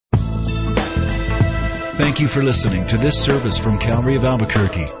Thank you for listening to this service from Calvary of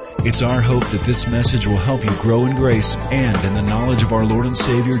Albuquerque. It's our hope that this message will help you grow in grace and in the knowledge of our Lord and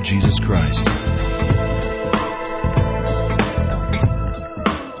Savior, Jesus Christ.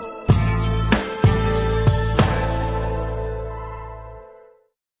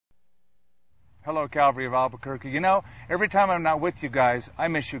 Hello, Calvary of Albuquerque. You know, every time I'm not with you guys, I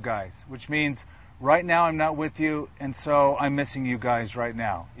miss you guys, which means right now I'm not with you, and so I'm missing you guys right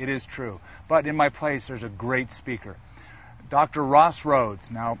now. It is true. But in my place, there's a great speaker, Dr.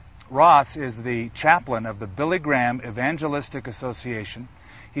 Rhoads. Now, Ross is the chaplain of the Billy Graham Evangelistic Association.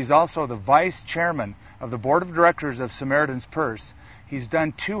 He's also the vice chairman of the board of directors of Samaritan's Purse. He's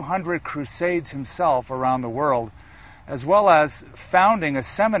done 200 crusades himself around the world, as well as founding a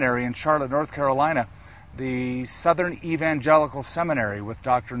seminary in Charlotte, North Carolina, the Southern Evangelical Seminary with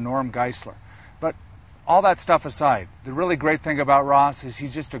Dr. Norm Geisler. But all that stuff aside, the really great thing about Ross is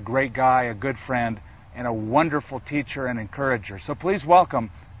he's just a great guy, a good friend, and a wonderful teacher and encourager. So please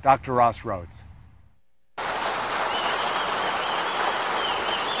welcome Dr. Ross Rhoads.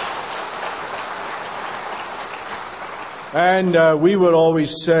 And we would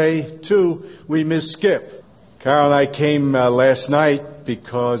always say, too, we miss Skip. Carol and I came last night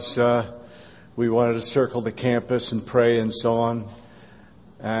because we wanted to circle the campus and pray and so on.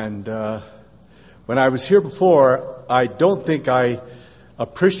 And when I was here before, I don't think I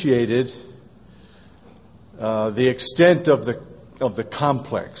appreciated the extent of the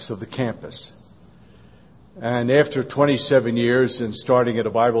complex of the campus. And after 27 years and starting at a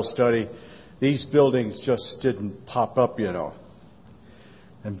Bible study, these buildings just didn't pop up, you know.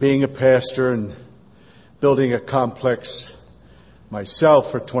 And being a pastor and building a complex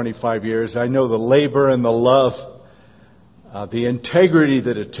myself for 25 years, I know the labor and the love, the integrity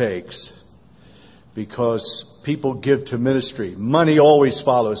that it takes, because people give to ministry. Money always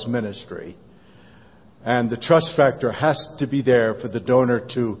follows ministry. And the trust factor has to be there for the donor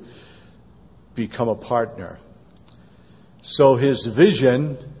to become a partner. So his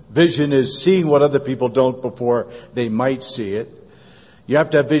vision is seeing what other people don't before they might see it. You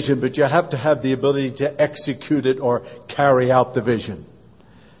have to have vision, but you have to have the ability to execute it or carry out the vision.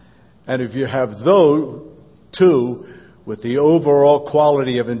 And if you have those two, with the overall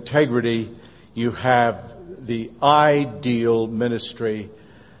quality of integrity, you have the ideal ministry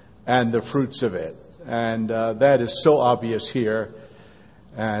and the fruits of it. And that is so obvious here.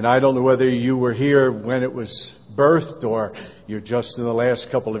 And I don't know whether you were here when it was birthed or you're just in the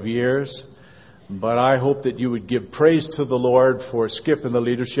last couple of years. But I hope that you would give praise to the Lord for Skip and the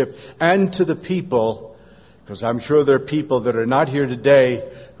leadership and to the people, because I'm sure there are people that are not here today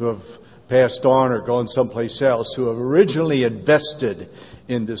who have passed on or gone someplace else, who have originally invested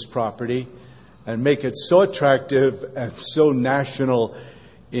in this property and make it so attractive and so national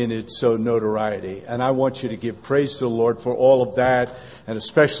in its notoriety. And I want you to give praise to the Lord for all of that, and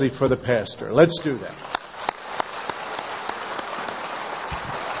especially for the pastor. Let's do that.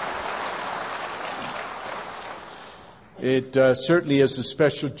 It certainly is a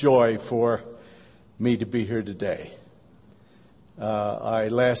special joy for me to be here today. I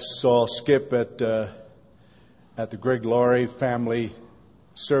last saw Skip at the Greg Laurie family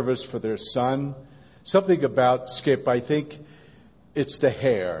service for their son. Something about Skip, I think it's the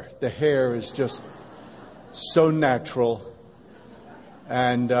hair. The hair is just so natural.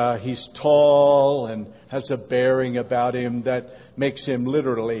 And he's tall and has a bearing about him that makes him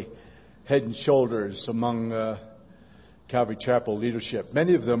literally head and shoulders among Calvary Chapel leadership.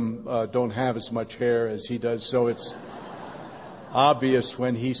 Many of them don't have as much hair as he does, so it's obvious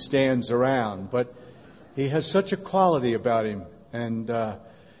when he stands around. But he has such a quality about him, and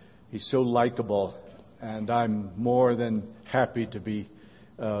he's so likable. And I'm more than happy to be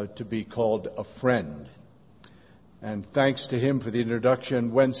called a friend. And thanks to him for the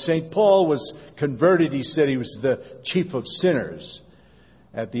introduction. When St. Paul was converted, he said he was the chief of sinners.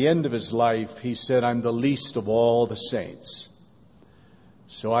 At the end of his life, he said, I'm the least of all the saints.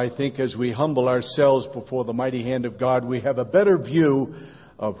 So I think as we humble ourselves before the mighty hand of God, we have a better view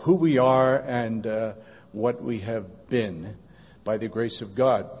of who we are and what we have been by the grace of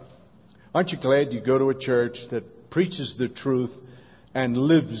God. Aren't you glad you go to a church that preaches the truth and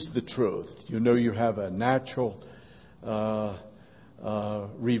lives the truth? You know you have a natural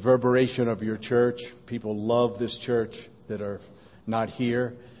reverberation of your church. People love this church that are not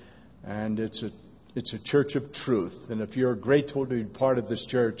here, and it's a church of truth. And if you're grateful to be part of this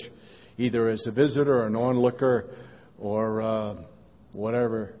church, either as a visitor or an onlooker or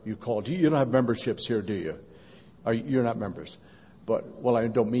whatever you call it. You don't have memberships here, do you? You're not members. But, well, I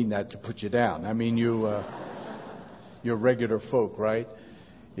don't mean that to put you down. I mean you're regular folk, right?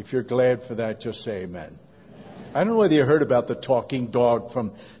 If you're glad for that, just say amen. I don't know whether you heard about the talking dog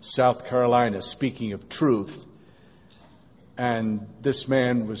from South Carolina, speaking of truth. And this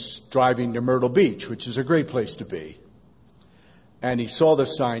man was driving to Myrtle Beach, which is a great place to be. And he saw the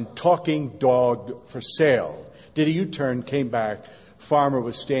sign, talking dog for sale. Did a U-turn, came back. Farmer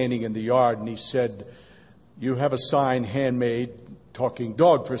was standing in the yard, and he said, "You have a sign, handmade, talking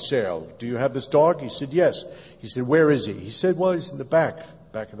dog for sale. Do you have this dog?" He said, "Yes." He said, "Where is he?" He said, "Well, he's in the back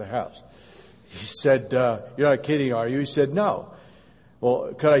of the house." He said, "You're not kidding, are you?" He said, "No."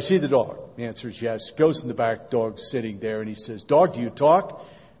 "Well, could I see the dog?" The answer is yes. Goes in the back, dog's sitting there, and he says, "Dog, do you talk?"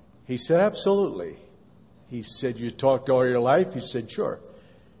 He said, "Absolutely." He said, "You talked all your life?" He said, "Sure."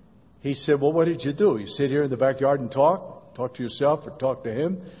 He said, "Well, what did you do? You sit here in the backyard and talk? Talk to yourself or talk to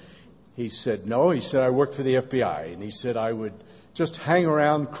him?" He said, "No." He said, "I worked for the FBI." And he said, "I would just hang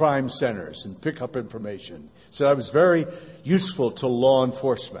around crime centers and pick up information." He said, "I was very useful to law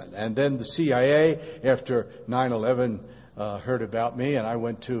enforcement." And then the CIA, after 9/11, heard about me, and I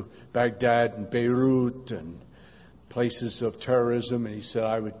went to Baghdad and Beirut and places of terrorism, and he said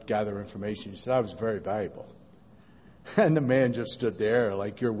I would gather information. He said I was very valuable. And the man just stood there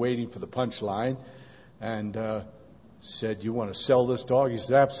like you're waiting for the punchline and said, "You want to sell this dog?" He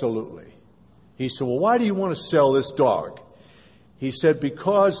said, "Absolutely." He said, "Well, why do you want to sell this dog?" He said,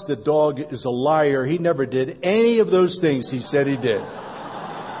 "Because the dog is a liar. He never did any of those things he said he did."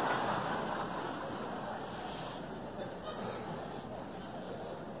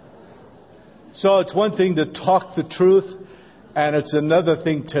 So it's one thing to talk the truth, and it's another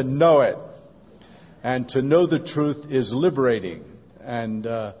thing to know it. And to know the truth is liberating. And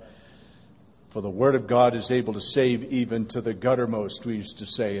for the Word of God is able to save even to the guttermost, we used to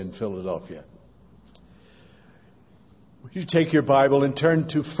say in Philadelphia. Would you take your Bible and turn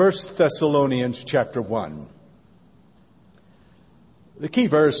to 1 Thessalonians chapter 1. The key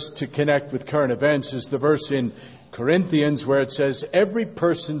verse to connect with current events is the verse in Corinthians where it says, every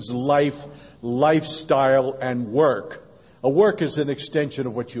person's life, lifestyle, and work. A work is an extension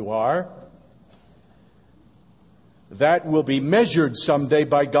of what you are. That will be measured someday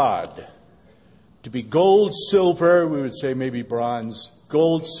by God. To be gold, silver, we would say maybe bronze,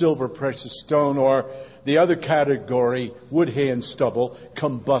 gold, silver, precious stone, or the other category, wood, hay, and stubble,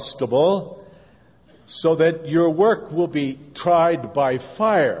 combustible, so that your work will be tried by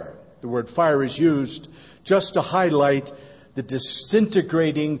fire. The word fire is used just to highlight the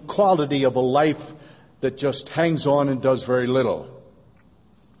disintegrating quality of a life that just hangs on and does very little.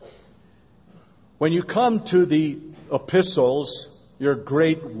 When you come to the epistles, you're a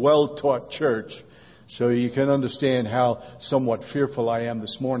great, well-taught church, so you can understand how somewhat fearful I am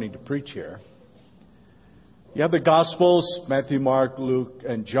this morning to preach here. You have the Gospels, Matthew, Mark, Luke,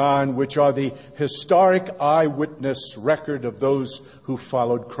 and John, which are the historic eyewitness record of those who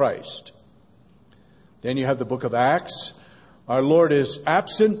followed Christ. Then you have the book of Acts. Our Lord is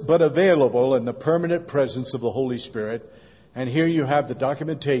absent but available in the permanent presence of the Holy Spirit. And here you have the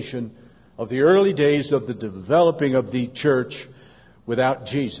documentation of the early days of the developing of the church without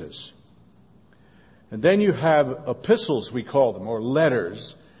Jesus. And then you have epistles, we call them, or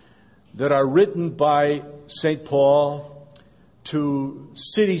letters, that are written by St. Paul to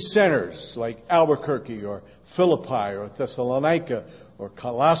city centers like Albuquerque or Philippi or Thessalonica or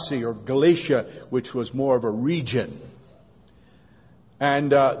Colossae or Galatia, which was more of a region.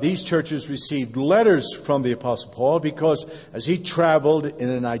 And these churches received letters from the Apostle Paul because as he traveled in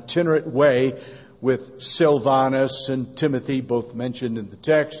an itinerant way with Silvanus and Timothy, both mentioned in the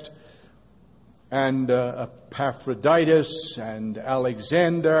text, and Epaphroditus and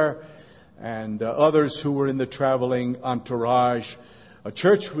Alexander and others who were in the traveling entourage, a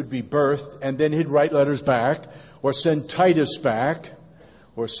church would be birthed, and then he'd write letters back, or send Titus back,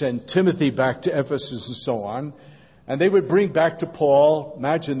 or send Timothy back to Ephesus and so on. And they would bring back to Paul,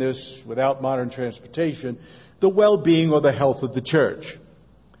 imagine this, without modern transportation, the well-being or the health of the church.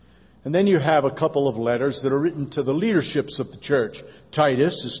 And then you have a couple of letters that are written to the leaderships of the church.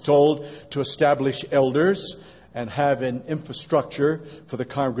 Titus is told to establish elders and have an infrastructure for the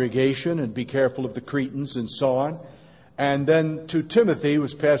congregation and be careful of the Cretans and so on. And then to Timothy, who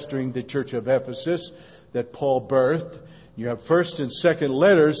was pastoring the church of Ephesus that Paul birthed. You have first and second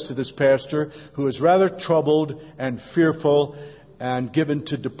letters to this pastor who is rather troubled and fearful and given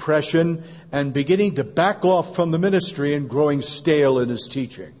to depression and beginning to back off from the ministry and growing stale in his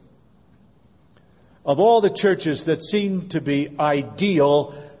teaching. Of all the churches that seem to be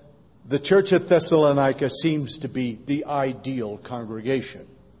ideal, the church at Thessalonica seems to be the ideal congregation.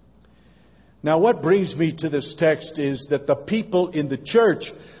 Now, what brings me to this text is that the people in the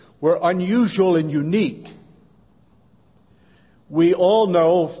church were unusual and unique. We all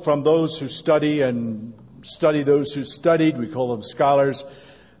know from those who study and study those who studied, we call them scholars,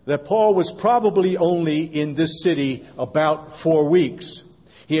 that Paul was probably only in this city about 4 weeks.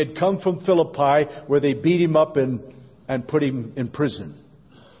 He had come from Philippi, where they beat him up and put him in prison.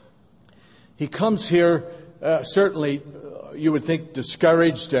 He comes here, certainly, you would think,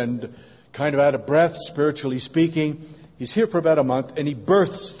 discouraged and kind of out of breath, spiritually speaking. He's here for about a month, and he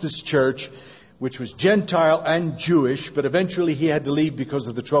births this church, which was Gentile and Jewish, but eventually he had to leave because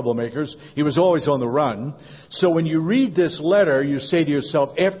of the troublemakers. He was always on the run. So when you read this letter, you say to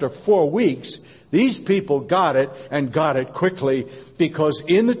yourself, after 4 weeks, these people got it, and got it quickly, because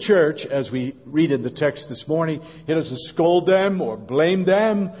in the church, as we read in the text this morning, he doesn't scold them or blame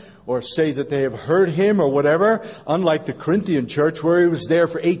them or say that they have heard him or whatever, unlike the Corinthian church, where he was there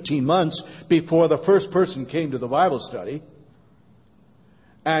for 18 months before the first person came to the Bible study.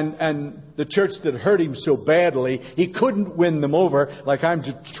 And the church that hurt him so badly, he couldn't win them over, like I'm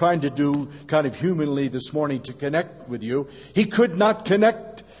trying to do kind of humanly this morning to connect with you. He could not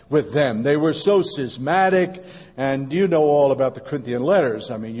connect with them. They were so schismatic, and you know all about the Corinthian letters.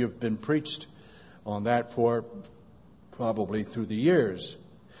 I mean, you've been preached on that for probably through the years.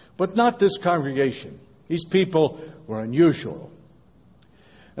 But not this congregation. These people were unusual.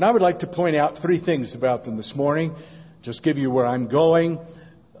 And I would like to point out 3 things about them this morning, just give you where I'm going.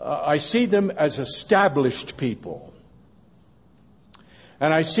 I see them as established people.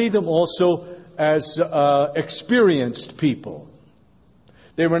 And I see them also as experienced people.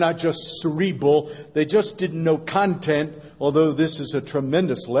 They were not just cerebral. They just didn't know content, although this is a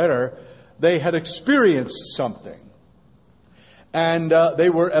tremendous letter. They had experienced something. And they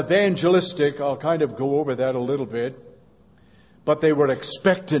were evangelistic. I'll kind of go over that a little bit. But they were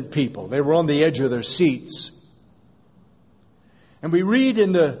expectant people. They were on the edge of their seats. And we read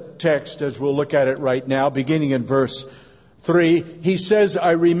in the text, as we'll look at it right now, beginning in verse 3, he says,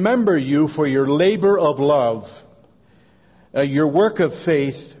 I remember you for your labor of love, your work of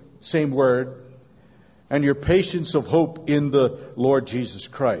faith, same word, and your patience of hope in the Lord Jesus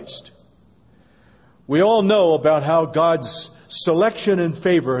Christ. We all know about how God's selection and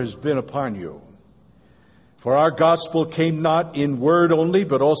favor has been upon you. For our gospel came not in word only,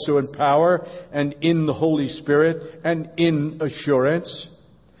 but also in power and in the Holy Spirit and in assurance.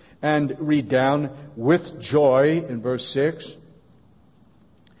 And read down, with joy in verse 6.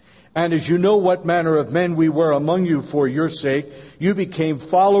 And as you know what manner of men we were among you for your sake, you became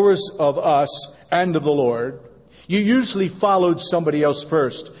followers of us and of the Lord. You usually followed somebody else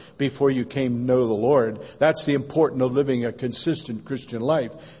first before you came to know the Lord. That's the importance of living a consistent Christian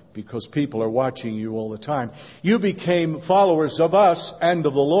life, because people are watching you all the time. You became followers of us and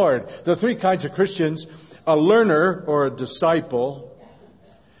of the Lord. There are 3 kinds of Christians: a learner or a disciple,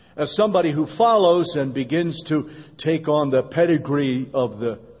 as somebody who follows and begins to take on the pedigree of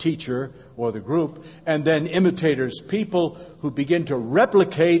the teacher or the group, and then imitators, people who begin to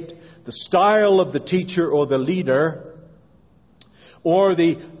replicate the style of the teacher or the leader, or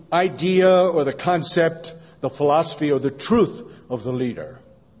the idea or the concept, the philosophy or the truth of the leader.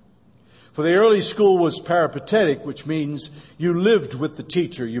 For the early school was peripatetic, which means you lived with the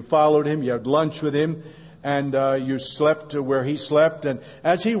teacher. You followed him, you had lunch with him, and you slept where he slept. And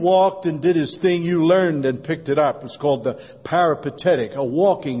as he walked and did his thing, you learned and picked it up. It's called the peripatetic, a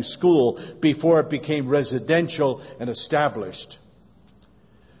walking school, before it became residential and established.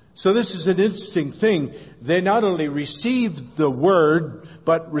 So this is an interesting thing. They not only received the word,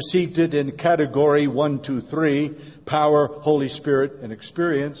 but received it in category 1, 2, 3, power, Holy Spirit, and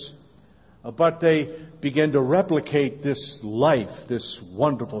experience. But they begin to replicate this life, this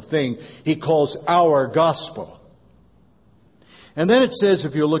wonderful thing he calls our gospel. And then it says,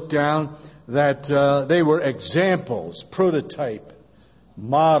 if you look down, that they were examples, prototype,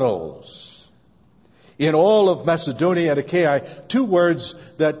 models. In all of Macedonia and Achaia, 2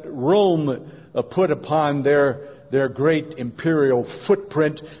 words that Rome put upon their great imperial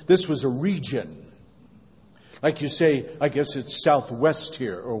footprint. This was a region. Like you say, I guess it's southwest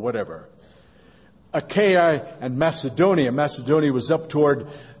here or whatever. Achaia and Macedonia. Macedonia was up toward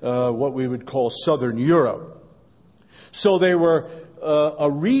what we would call southern Europe. So they were a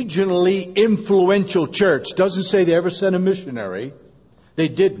regionally influential church. Doesn't say they ever sent a missionary. They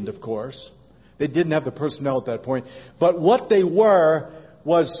didn't, of course. They didn't have the personnel at that point. But what they were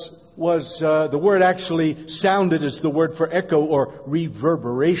was the word actually sounded as the word for echo or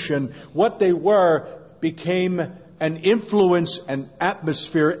reverberation. What they were became an influence, an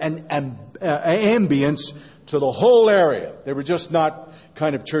atmosphere, an ambience to the whole area. They were just not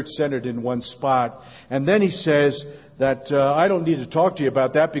kind of church-centered in one spot. And then he says that I don't need to talk to you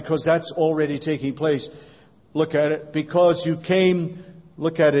about that because that's already taking place. Look at it. Because you came,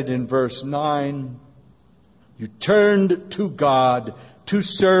 look at it in verse 9. You turned to God to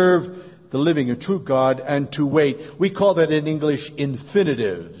serve the living and true God and to wait. We call that in English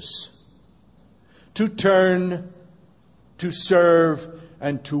infinitives. To turn, to serve,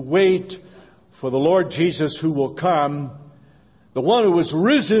 and to wait for the Lord Jesus who will come. The one who was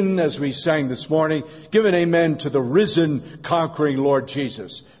risen, as we sang this morning. Give an amen to the risen, conquering Lord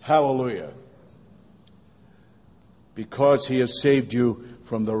Jesus. Hallelujah. Because he has saved you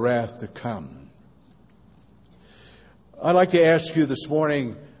from the wrath to come. I'd like to ask you this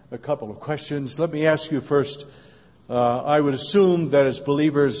morning a couple of questions. Let me ask you first. I would assume that as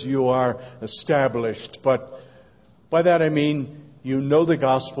believers you are established. But by that I mean you know the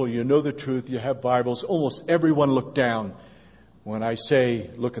gospel, you know the truth, you have Bibles. Almost everyone look down when I say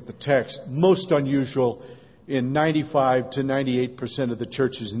look at the text. Most unusual in 95 to 98% of the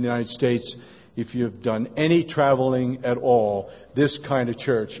churches in the United States. If you've done any traveling at all, this kind of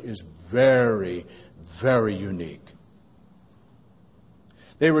church is very, very unique.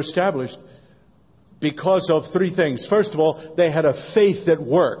 They were established because of three things. First of all, they had a faith that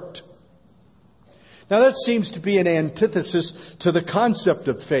worked. Now that seems to be an antithesis to the concept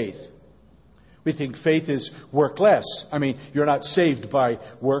of faith. We think faith is workless. I mean, you're not saved by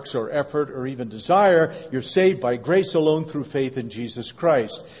works or effort or even desire. You're saved by grace alone through faith in Jesus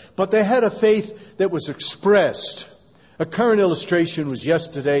Christ. But they had a faith that was expressed. A current illustration was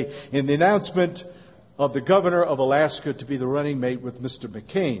yesterday in the announcement of the governor of Alaska to be the running mate with Mr.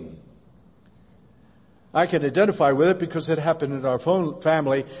 McCain. I can identify with it because it happened in our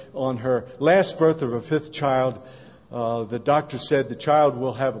family on her last birth of her fifth child. The doctor said the child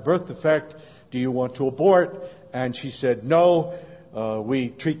will have a birth defect. Do you want to abort? And she said, no, we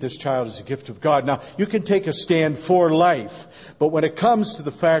treat this child as a gift of God. Now, you can take a stand for life, but when it comes to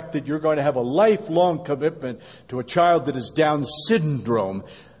the fact that you're going to have a lifelong commitment to a child that is Down syndrome,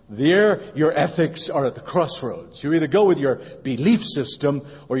 there, your ethics are at the crossroads. You either go with your belief system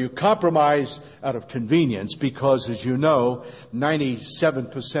or you compromise out of convenience because, as you know,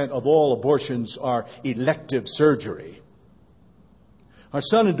 97% of all abortions are elective surgery. Our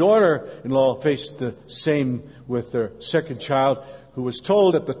son and daughter-in-law faced the same with their second child, who was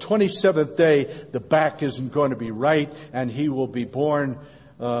told at the 27th day the back isn't going to be right and he will be born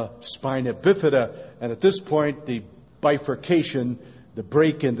spina bifida. And at this point, the bifurcation, the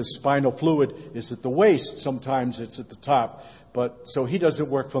break in the spinal fluid is at the waist. Sometimes it's at the top. But so he doesn't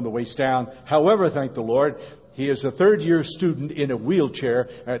work from the waist down. However, thank the Lord, he is a third-year student in a wheelchair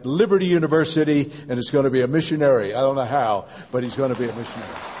at Liberty University and is going to be a missionary. I don't know how, but he's going to be a missionary.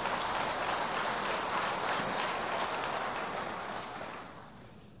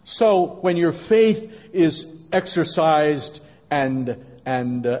 So when your faith is exercised and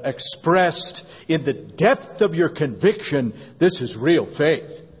expressed in the depth of your conviction, this is real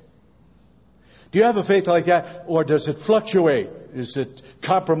faith. Do you have a faith like that, or does it fluctuate? Is it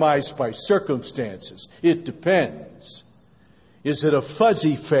compromised by circumstances? It depends. Is it a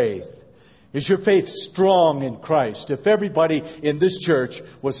fuzzy faith? Is your faith strong in Christ? If everybody in this church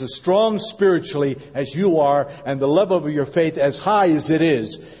was as strong spiritually as you are, and the level of your faith as high as it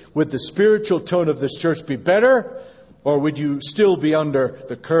is, would the spiritual tone of this church be better? Or would you still be under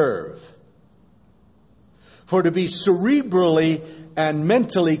the curve? For to be cerebrally and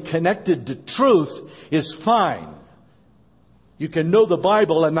mentally connected to truth is fine. You can know the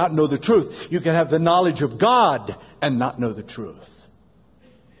Bible and not know the truth. You can have the knowledge of God and not know the truth.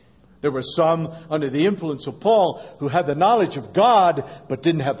 There were some under the influence of Paul who had the knowledge of God but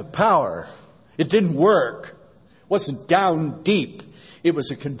didn't have the power. It didn't work. It wasn't down deep. It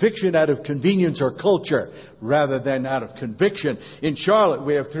was a conviction out of convenience or culture rather than out of conviction. In Charlotte,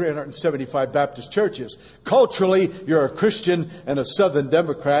 we have 375 Baptist churches. Culturally, you're a Christian and a Southern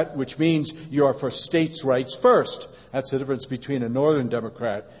Democrat, which means you are for states' rights first. That's the difference between a Northern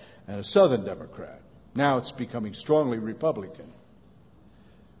Democrat and a Southern Democrat. Now it's becoming strongly Republican.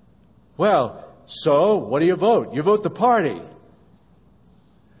 Well, so what do you vote? You vote the party.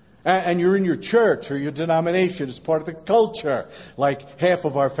 And you're in your church or your denomination as part of the culture. Like half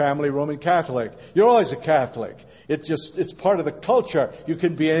of our family, Roman Catholic. You're always a Catholic. It's part of the culture. You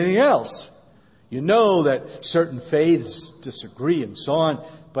can be anything else. You know that certain faiths disagree and so on,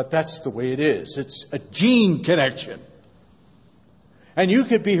 but that's the way it is. It's a gene connection. And you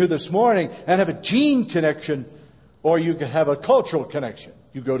could be here this morning and have a gene connection, or you could have a cultural connection.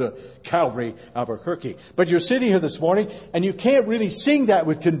 You go to Calvary Albuquerque. But you're sitting here this morning and you can't really sing that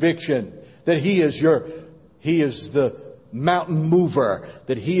with conviction that He is the mountain mover,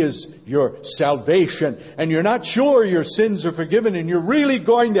 that He is your salvation. And you're not sure your sins are forgiven and you're really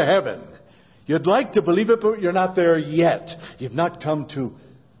going to heaven. You'd like to believe it, but you're not there yet. You've not come to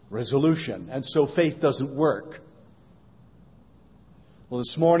resolution. And so faith doesn't work. Well,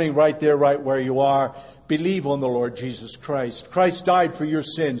 this morning, right there, right where you are, believe on the Lord Jesus Christ. Christ died for your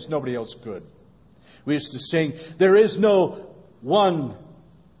sins. Nobody else could. We used to sing, there is no one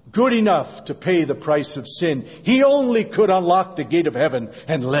good enough to pay the price of sin. He only could unlock the gate of heaven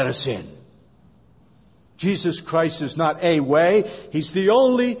and let us in. Jesus Christ is not a way. He's the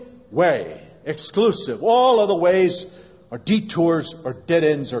only way. Exclusive. All other ways are detours or dead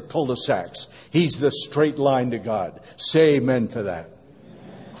ends or cul-de-sacs. He's the straight line to God. Say amen for that.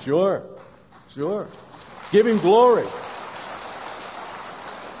 Sure. Give Him glory.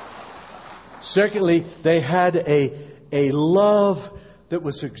 Secondly, they had a love that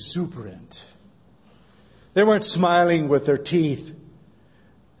was exuberant. They weren't smiling with their teeth.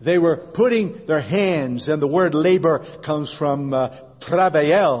 They were putting their hands, and the word labor comes from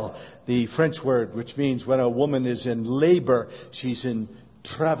travail, the French word, which means when a woman is in labor, she's in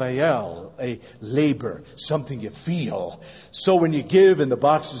travail, a labor, something you feel. So when you give in the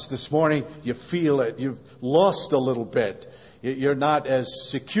boxes this morning, you feel it. You've lost a little bit. You're not as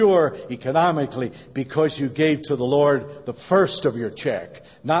secure economically because you gave to the Lord the first of your check,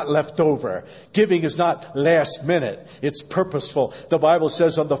 not left over. Giving is not last minute. It's purposeful. The Bible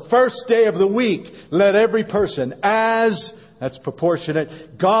says on the first day of the week, let every person, as, that's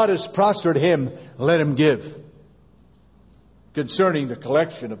proportionate, God has prospered him, let him give. Concerning the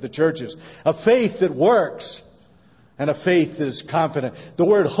collection of the churches, a faith that works and a faith that is confident. The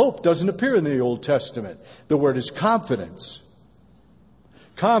word hope doesn't appear in the Old Testament. The word is confidence.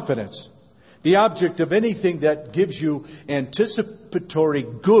 Confidence. The object of anything that gives you anticipatory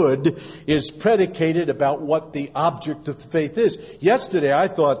good is predicated about what the object of the faith is. Yesterday I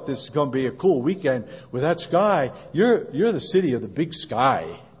thought this is going to be a cool weekend with that sky. You're the city of the big sky.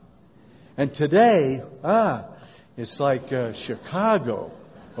 And today, it's like Chicago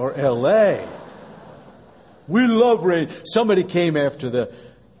or L.A. We love rain. Somebody came after the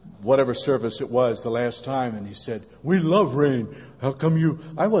whatever service it was the last time, and he said, we love rain. How come you...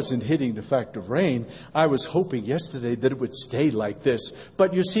 I wasn't hitting the fact of rain. I was hoping yesterday that it would stay like this.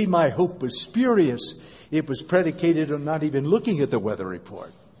 But you see, my hope was spurious. It was predicated on not even looking at the weather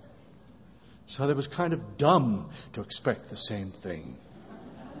report. So that was kind of dumb to expect the same thing.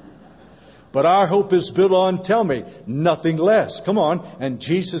 But our hope is built on, tell me, nothing less. Come on. And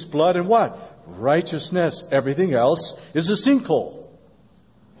Jesus' blood and what? Righteousness. Everything else is a sinkhole.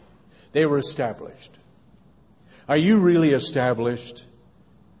 They were established. Are you really established?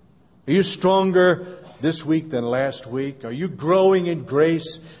 Are you stronger this week than last week? Are you growing in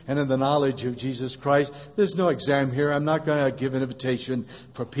grace and in the knowledge of Jesus Christ? There's no exam here. I'm not going to give an invitation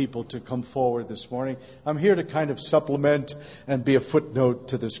for people to come forward this morning. I'm here to kind of supplement and be a footnote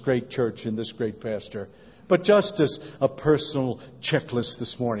to this great church and this great pastor. But just as a personal checklist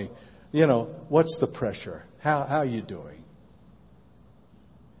this morning, what's the pressure? How are you doing?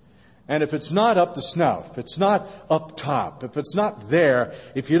 And if it's not up to snuff, if it's not up top, if it's not there,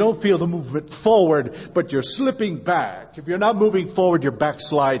 if you don't feel the movement forward, but you're slipping back, if you're not moving forward, you're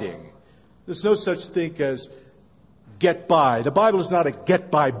backsliding. There's no such thing as get by. The Bible is not a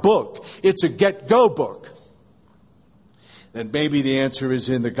get by book. It's a get go book. Then maybe the answer is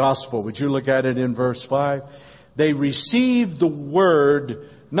in the gospel. Would you look at it in verse 5? They received the word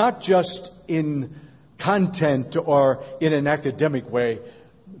not just in content or in an academic way,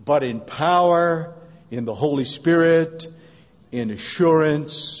 but in power, in the Holy Spirit, in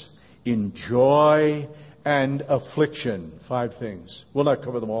assurance, in joy, and affliction. 5 things. We'll not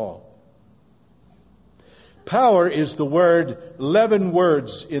cover them all. Power is the word, 11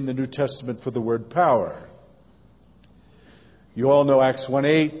 words in the New Testament for the word power. You all know Acts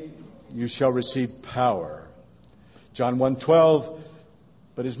 1:8, you shall receive power. John 1:12,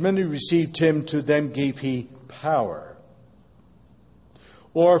 but as many received him, to them gave he power.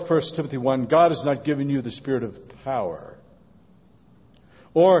 Or 1 Timothy 1, God has not given you the spirit of power.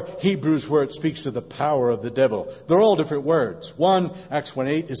 Or Hebrews, where it speaks of the power of the devil. They're all different words. One, Acts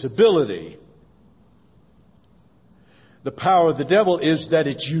 1:8, is ability. The power of the devil is that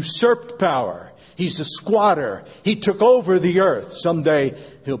it's usurped power. He's a squatter. He took over the earth. Someday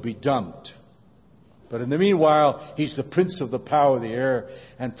he'll be dumped. But in the meanwhile, he's the prince of the power of the air.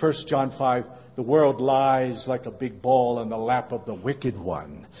 And 1 John 5, the world lies like a big ball in the lap of the wicked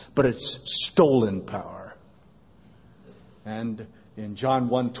one. But it's stolen power. And in John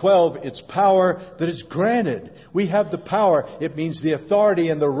 1:12, it's power that is granted. We have the power. It means the authority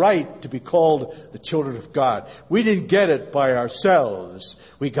and the right to be called the children of God. We didn't get it by ourselves.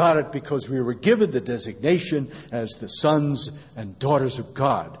 We got it because we were given the designation as the sons and daughters of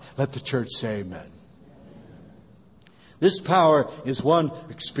God. Let the church say amen. This power is one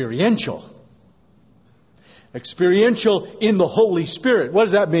experiential. Experiential in the Holy Spirit. What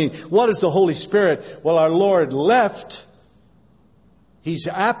does that mean? What is the Holy Spirit? Well, our Lord left. He's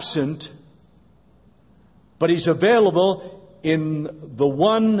absent. But He's available in the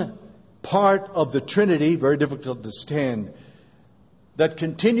one part of the Trinity, very difficult to understand, that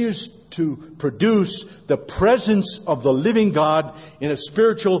continues to produce the presence of the living God in a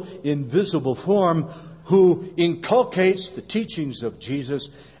spiritual, invisible form, who inculcates the teachings of Jesus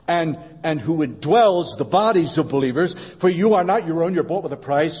and who indwells the bodies of believers. For you are not your own, you're bought with a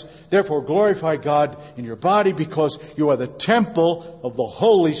price. Therefore glorify God in your body, because you are the temple of the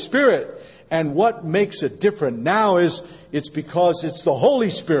Holy Spirit. And what makes it different now is it's because it's the Holy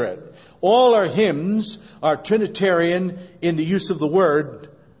Spirit. All our hymns are Trinitarian in the use of the word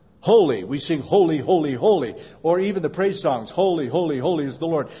holy. We sing holy, holy, holy. Or even the praise songs, holy, holy, holy is the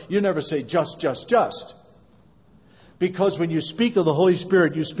Lord. You never say just. Because when you speak of the Holy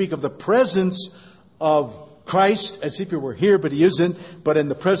Spirit, you speak of the presence of Christ as if He were here, but He isn't, but in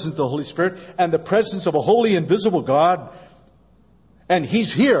the presence of the Holy Spirit, and the presence of a holy, invisible God. And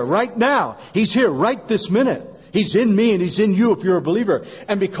He's here right now. He's here right this minute. He's in me and He's in you if you're a believer.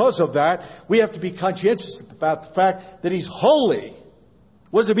 And because of that, we have to be conscientious about the fact that He's holy.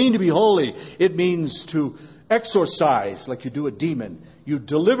 What does it mean to be holy? It means to exorcise like you do a demon. You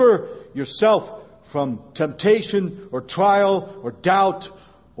deliver yourself from temptation or trial or doubt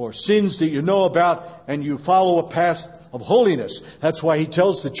or sins that you know about, and you follow a path of holiness. That's why He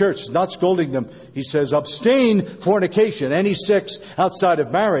tells the church, He's not scolding them. He says, abstain fornication. Any sex outside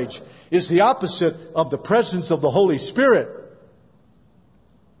of marriage is the opposite of the presence of the Holy Spirit.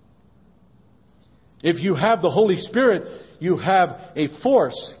 If you have the Holy Spirit, you have a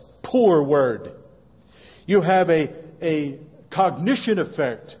force, poor word. You have a cognition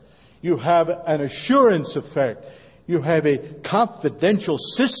effect. You have an assurance effect. You have a confidential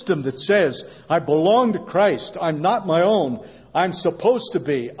system that says, I belong to Christ. I'm not my own. I'm supposed to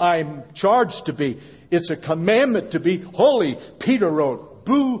be. I'm charged to be. It's a commandment to be holy. Peter wrote,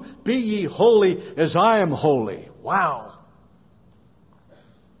 be ye holy as I am holy. Wow.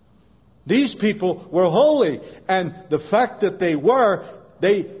 These people were holy. And the fact that they were,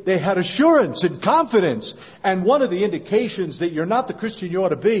 they had assurance and confidence. And one of the indications that you're not the Christian you ought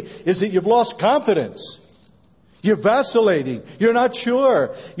to be is that you've lost confidence. You're vacillating. You're not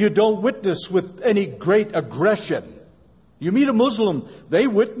sure. You don't witness with any great aggression. You meet a Muslim, they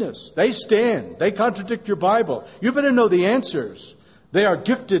witness. They stand. They contradict your Bible. You better know the answers. They are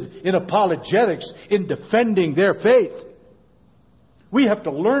gifted in apologetics, in defending their faith. We have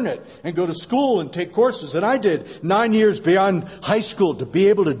to learn it and go to school and take courses. And I did 9 years beyond high school to be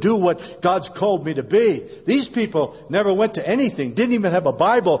able to do what God's called me to be. These people never went to anything, didn't even have a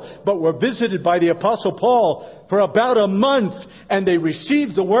Bible, but were visited by the Apostle Paul for about a month. And they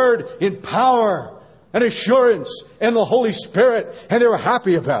received the Word in power and assurance and the Holy Spirit. And they were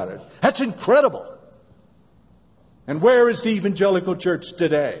happy about it. That's incredible. And where is the evangelical church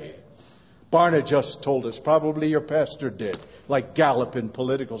today? Barna just told us, probably your pastor did, like Gallup in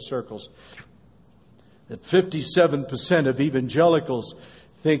political circles, that 57% of evangelicals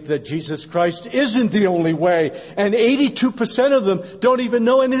think that Jesus Christ isn't the only way, and 82% of them don't even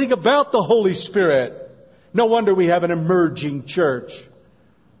know anything about the Holy Spirit. No wonder we have an emerging church.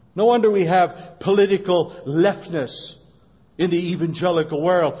 No wonder we have political leftness in the evangelical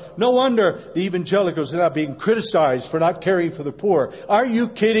world. No wonder the evangelicals are not being criticized for not caring for the poor. Are you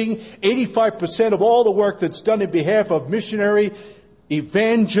kidding? 85% of all the work that's done in behalf of missionary,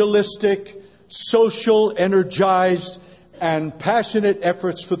 evangelistic, social, energized, and passionate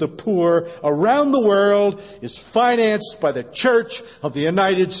efforts for the poor around the world is financed by the Church of the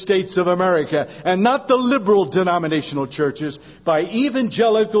United States of America, and not the liberal denominational churches, by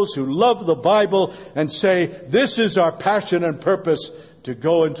evangelicals who love the Bible and say, this is our passion and purpose, to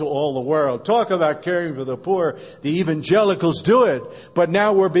go into all the world. Talk about caring for the poor. The evangelicals do it. But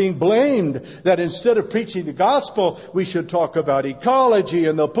now we're being blamed that instead of preaching the gospel, we should talk about ecology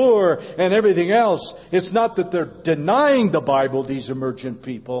and the poor and everything else. It's not that they're denying the Bible, these emergent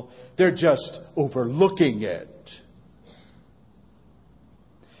people. They're just overlooking it.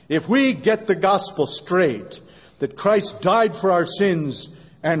 If we get the gospel straight, that Christ died for our sins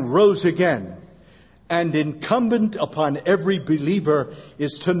and rose again, and incumbent upon every believer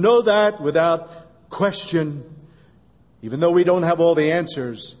is to know that without question, even though we don't have all the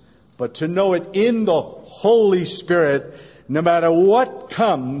answers, but to know it in the Holy Spirit, no matter what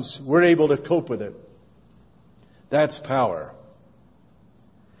comes, we're able to cope with it. That's power.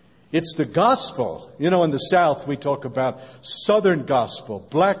 It's the gospel. You know, in the South we talk about Southern gospel,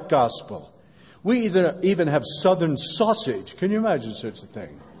 black gospel. We even have Southern sausage. Can you imagine such a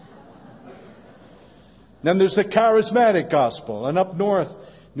thing? Then there's the charismatic gospel. And up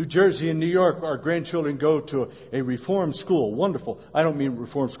north, New Jersey and New York, our grandchildren go to a reform school. Wonderful. I don't mean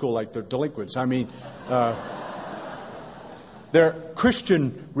reform school like they're delinquents. I mean, they're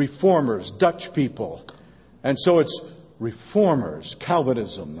Christian reformers, Dutch people. And so it's reformers,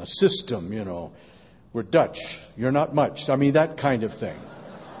 Calvinism, a system, you know. We're Dutch. You're not much. I mean, that kind of thing.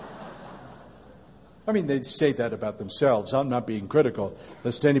 I mean, they say that about themselves. I'm not being critical,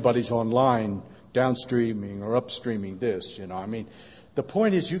 lest anybody's online downstreaming or upstreaming this, you know. I mean, the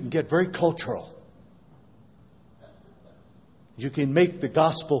point is you can get very cultural. You can make the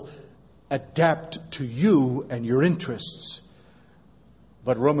gospel adapt to you and your interests.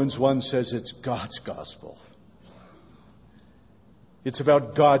 But Romans 1 says it's God's gospel. It's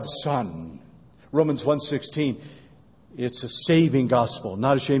about God's Son. Romans 1:16, it's a saving gospel.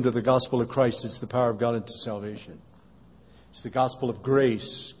 Not ashamed of the gospel of Christ. It's the power of God unto salvation. It's the gospel of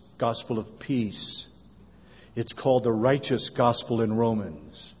grace, gospel of peace. It's called the righteous gospel in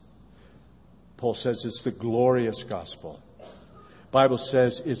Romans. Paul says it's the glorious gospel. The Bible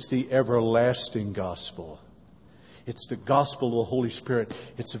says it's the everlasting gospel. It's the gospel of the Holy Spirit.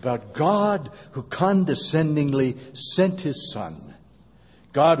 It's about God who condescendingly sent His Son.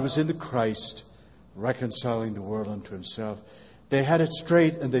 God was in the Christ, reconciling the world unto Himself. They had it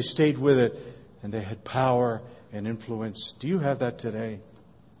straight and they stayed with it, and they had power and influence. Do you have that today?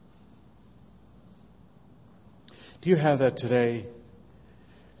 Do you have that today?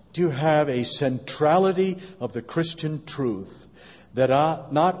 Do you have a centrality of the Christian truth that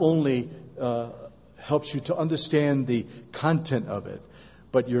not only helps you to understand the content of it,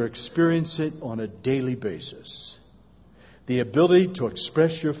 but you experience it on a daily basis? The ability to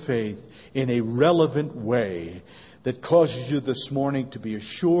express your faith in a relevant way that causes you this morning to be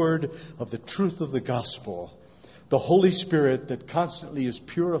assured of the truth of the gospel. The Holy Spirit that constantly is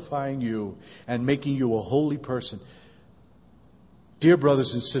purifying you and making you a holy person. Dear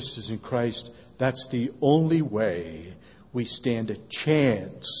brothers and sisters in Christ, that's the only way we stand a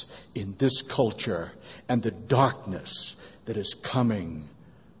chance in this culture and the darkness that is coming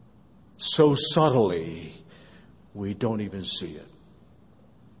so subtly we don't even see it.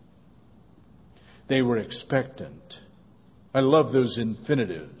 They were expectant. I love those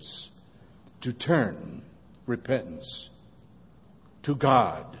infinitives. To turn, repentance, to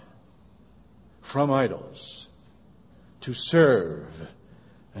God, from idols, to serve,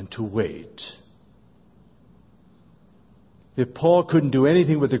 and to wait. If Paul couldn't do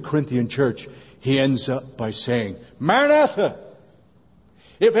anything with the Corinthian church, he ends up by saying, Maranatha!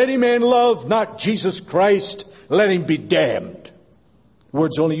 If any man love not Jesus Christ, let him be damned.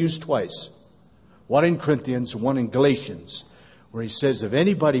 Words only used twice. One in Corinthians, one in Galatians, where he says, if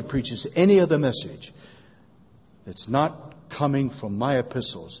anybody preaches any other message that's not coming from my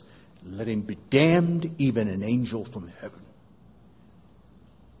epistles, let him be damned, even an angel from heaven.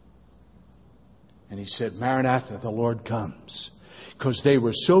 And he said, Maranatha, the Lord comes. Because they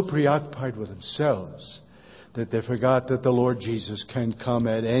were so preoccupied with themselves that they forgot that the Lord Jesus can come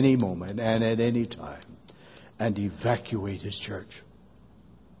at any moment and at any time and evacuate His church.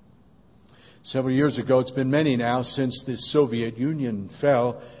 Several years ago, it's been many now since the Soviet Union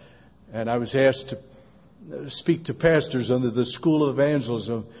fell, and I was asked to speak to pastors under the School of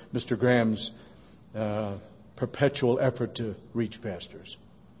Evangelism, Mr. Graham's perpetual effort to reach pastors.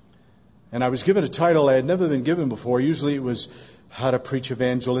 And I was given a title I had never been given before. Usually it was how to preach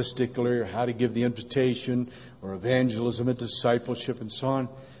evangelistically, or how to give the invitation, or evangelism and discipleship, and so on.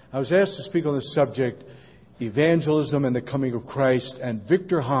 I was asked to speak on the subject, evangelism and the coming of Christ, and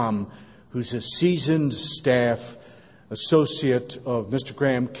Victor Ham, who's a seasoned staff associate of Mr.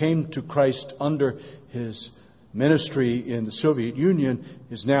 Graham, came to Christ under his ministry in the Soviet Union,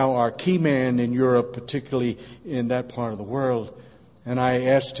 is now our key man in Europe, particularly in that part of the world. And I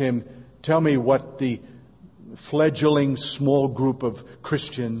asked him, tell me what the fledgling small group of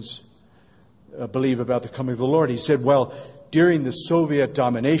Christians believe about the coming of the Lord. He said, well, during the Soviet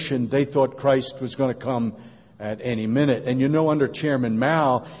domination, they thought Christ was going to come at any minute. And you know, under Chairman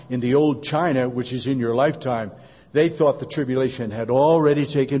Mao in the old China, which is in your lifetime, they thought the tribulation had already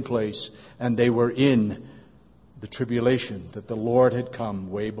taken place, and they were in the tribulation, that the Lord had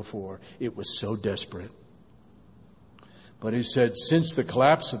come way before. It was so desperate. But he said, since the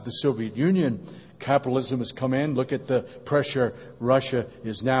collapse of the Soviet Union, capitalism has come in. Look at the pressure Russia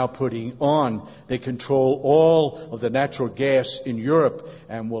is now putting on. They control all of the natural gas in Europe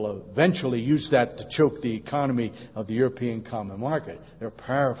and will eventually use that to choke the economy of the European common market. They're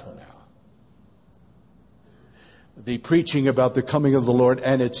powerful now. the preaching about the coming of the Lord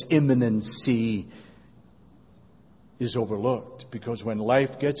and its imminency is overlooked, because when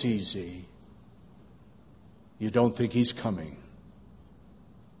life gets easy, you don't think He's coming.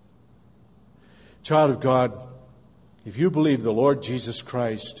 Child of God, if you believe the Lord Jesus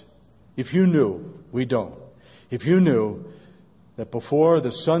Christ, if you knew, we don't, if you knew that before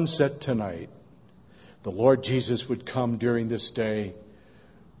the sunset tonight, the Lord Jesus would come during this day,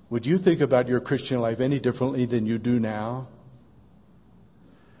 would you think about your Christian life any differently than you do now?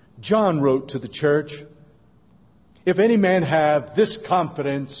 John wrote to the church, if any man have this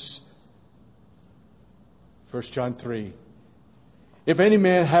confidence, 1 John 3, if any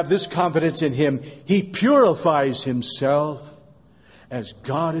man have this confidence in him, he purifies himself as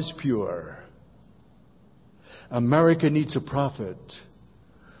God is pure. America needs a prophet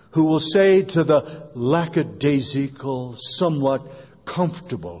who will say to the lackadaisical, somewhat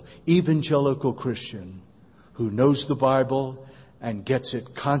comfortable, evangelical Christian who knows the Bible and gets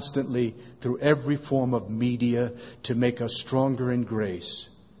it constantly through every form of media to make us stronger in grace,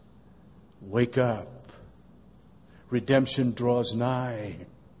 wake up. Redemption draws nigh.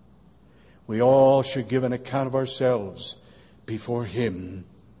 We all should give an account of ourselves before Him.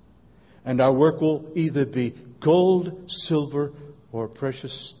 And our work will either be gold, silver, or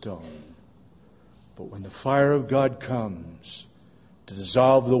precious stone. But when the fire of God comes to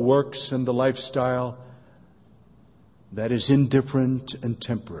dissolve the works and the lifestyle that is indifferent and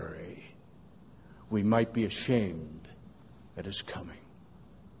temporary, we might be ashamed that is coming.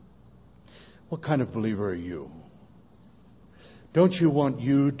 What kind of believer are you? Don't you want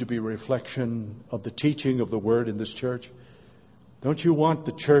you to be a reflection of the teaching of the Word in this church? Don't you want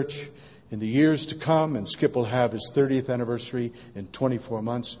the church in the years to come, and Skip will have his 30th anniversary in 24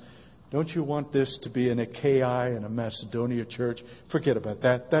 months, don't you want this to be an Achaia and a Macedonia church? Forget about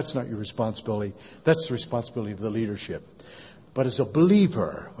that. That's not your responsibility. That's the responsibility of the leadership. But as a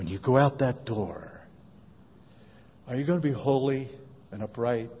believer, when you go out that door, are you going to be holy and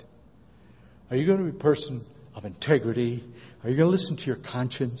upright? Are you going to be a person of integrity? Are you going to listen to your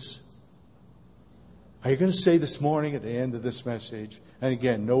conscience? Are you going to say this morning at the end of this message, and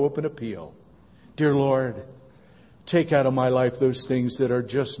again, no open appeal, dear Lord, take out of my life those things that are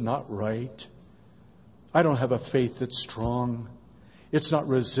just not right. I don't have a faith that's strong. It's not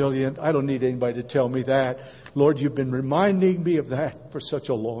resilient. I don't need anybody to tell me that. Lord, you've been reminding me of that for such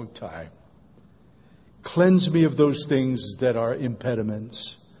a long time. Cleanse me of those things that are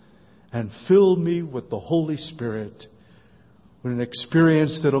impediments and fill me with the Holy Spirit, with an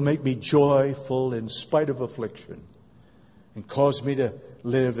experience that will make me joyful in spite of affliction, and cause me to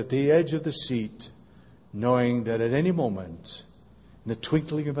live at the edge of the seat, knowing that at any moment, in the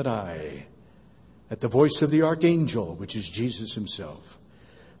twinkling of an eye, at the voice of the archangel, which is Jesus Himself,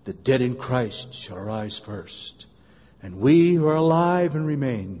 the dead in Christ shall rise first, and we who are alive and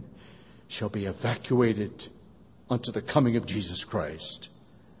remain shall be evacuated unto the coming of Jesus Christ.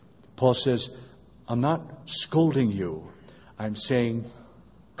 Paul says, I'm not scolding you. I'm saying,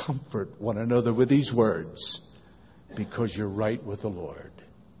 comfort one another with these words, because you're right with the Lord.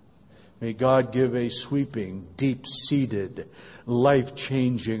 May God give a sweeping, deep-seated,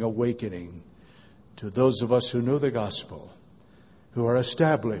 life-changing awakening to those of us who know the gospel, who are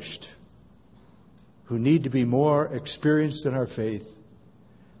established, who need to be more experienced in our faith,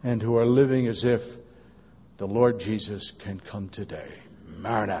 and who are living as if the Lord Jesus can come today.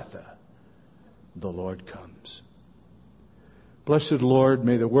 Maranatha, the Lord comes. Blessed Lord,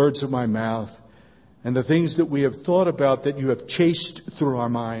 may the words of my mouth and the things that we have thought about that you have chased through our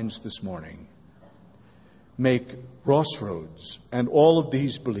minds this morning make Rhoads and all of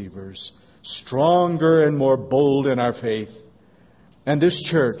these believers stronger and more bold in our faith, and this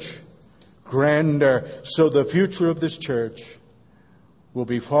church grander, so the future of this church will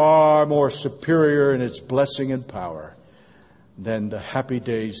be far more superior in its blessing and power than the happy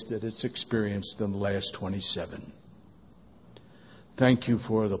days that it's experienced in the last 27. Thank you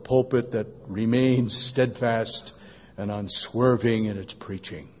for the pulpit that remains steadfast and unswerving in its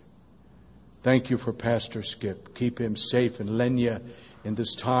preaching. Thank you for Pastor Skip. Keep him safe in Lenya in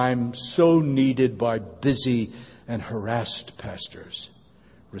this time so needed by busy and harassed pastors.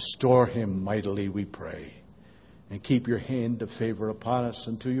 Restore him mightily, we pray. And keep your hand of favor upon us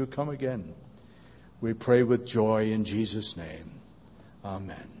until you come again. We pray with joy in Jesus' name.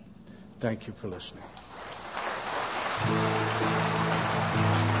 Amen. Thank you for listening.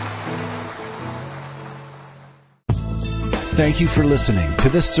 Thank you for listening to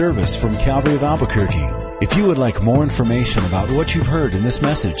this service from Calvary of Albuquerque. If you would like more information about what you've heard in this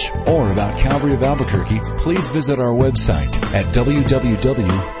message or about Calvary of Albuquerque, please visit our website at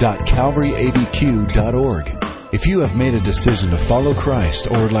www.calvaryabq.org. If you have made a decision to follow Christ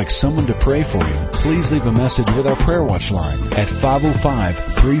or would like someone to pray for you, please leave a message with our Prayer Watch line at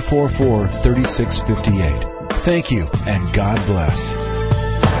 505-344-3658. Thank you, and God bless.